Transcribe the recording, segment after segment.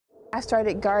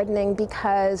started gardening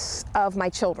because of my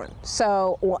children.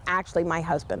 So, well, actually my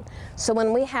husband. So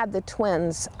when we had the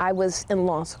twins, I was in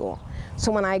law school.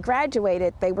 So when I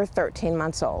graduated, they were 13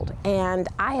 months old. And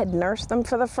I had nursed them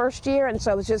for the first year, and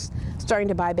so I was just starting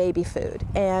to buy baby food.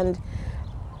 And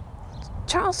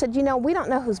Charles said, you know, we don't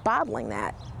know who's bottling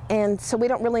that. And so we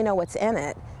don't really know what's in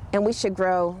it. And we should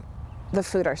grow the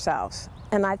food ourselves.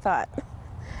 And I thought,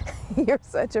 you're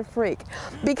such a freak,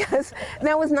 because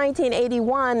that was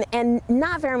 1981 and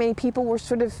not very many people were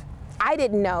I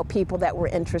didn't know people that were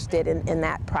interested in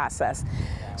that process.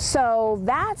 So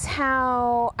that's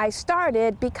how I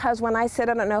started, because when I said,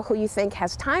 I don't know who you think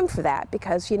has time for that,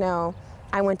 because, you know,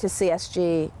 I went to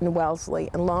CSG in Wellesley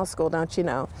in law school, don't you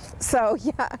know? So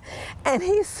yeah, and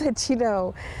he said, you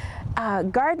know,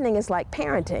 gardening is like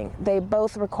parenting. They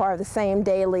both require the same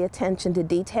daily attention to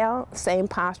detail, same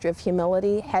posture of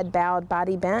humility, head bowed,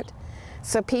 body bent.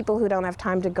 So people who don't have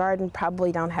time to garden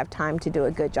probably don't have time to do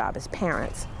a good job as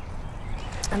parents.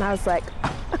 And I was like,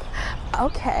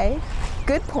 okay,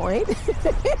 good point.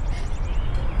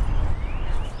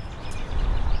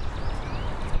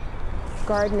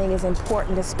 Gardening is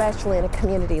important, especially in a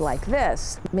community like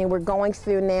this. I mean, we're going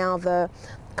through now the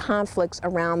conflicts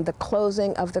around the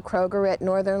closing of the Kroger at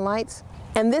Northern Lights.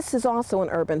 And this is also an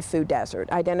urban food desert,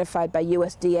 identified by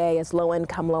USDA as low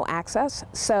income, low access.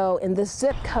 So in this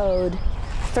zip code,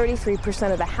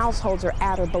 33% of the households are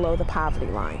at or below the poverty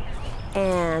line.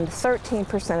 And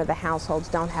 13% of the households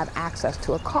don't have access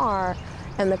to a car.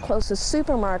 And the closest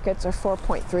supermarkets are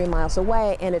 4.3 miles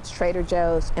away, and it's Trader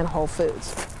Joe's and Whole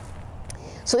Foods.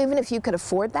 So even if you could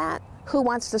afford that, who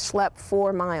wants to schlep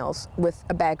 4 miles with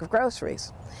a bag of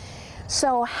groceries?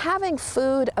 So having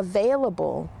food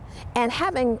available and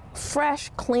having fresh,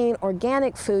 clean,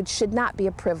 organic food should not be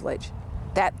a privilege.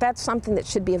 That's something that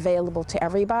should be available to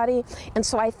everybody. And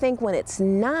so I think when it's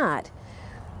not,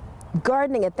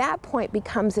 gardening at that point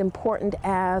becomes important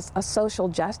as a social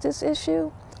justice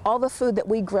issue. All the food that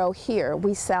we grow here,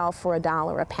 we sell for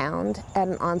 $1 a pound at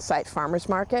an on-site farmer's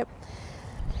market.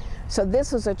 So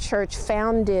this was a church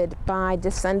founded by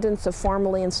descendants of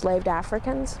formerly enslaved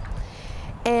Africans.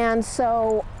 And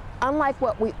so unlike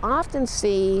what we often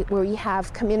see where you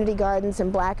have community gardens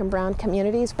in black and brown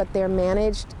communities, but they're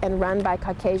managed and run by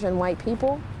Caucasian white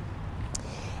people.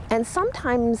 And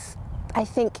sometimes I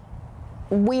think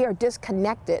we are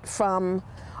disconnected from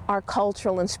our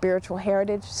cultural and spiritual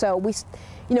heritage. So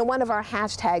you know, one of our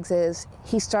hashtags is,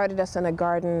 he started us in a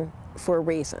garden for a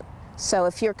reason. So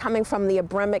if you're coming from the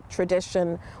Abrahamic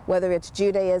tradition, whether it's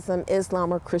Judaism,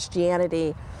 Islam, or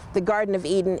Christianity, the Garden of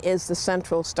Eden is the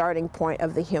central starting point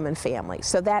of the human family.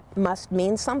 So that must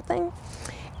mean something.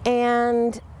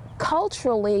 And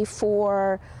culturally,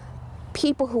 for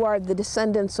people who are the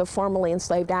descendants of formerly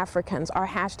enslaved Africans, our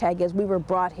hashtag is, we were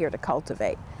brought here to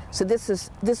cultivate. So this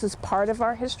is part of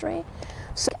our history.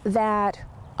 So that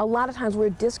a lot of times we're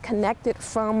disconnected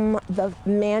from the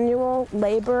manual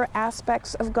labor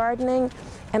aspects of gardening,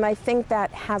 and I think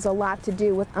that has a lot to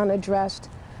do with unaddressed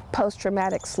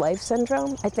post-traumatic slave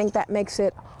syndrome. I think that makes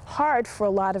it hard for a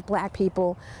lot of black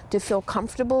people to feel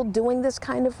comfortable doing this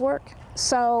kind of work.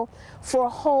 So for a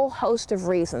whole host of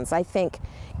reasons, I think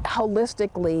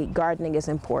holistically gardening is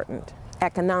important,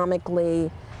 economically,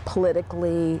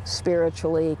 politically,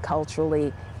 spiritually,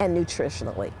 culturally, and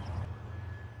nutritionally.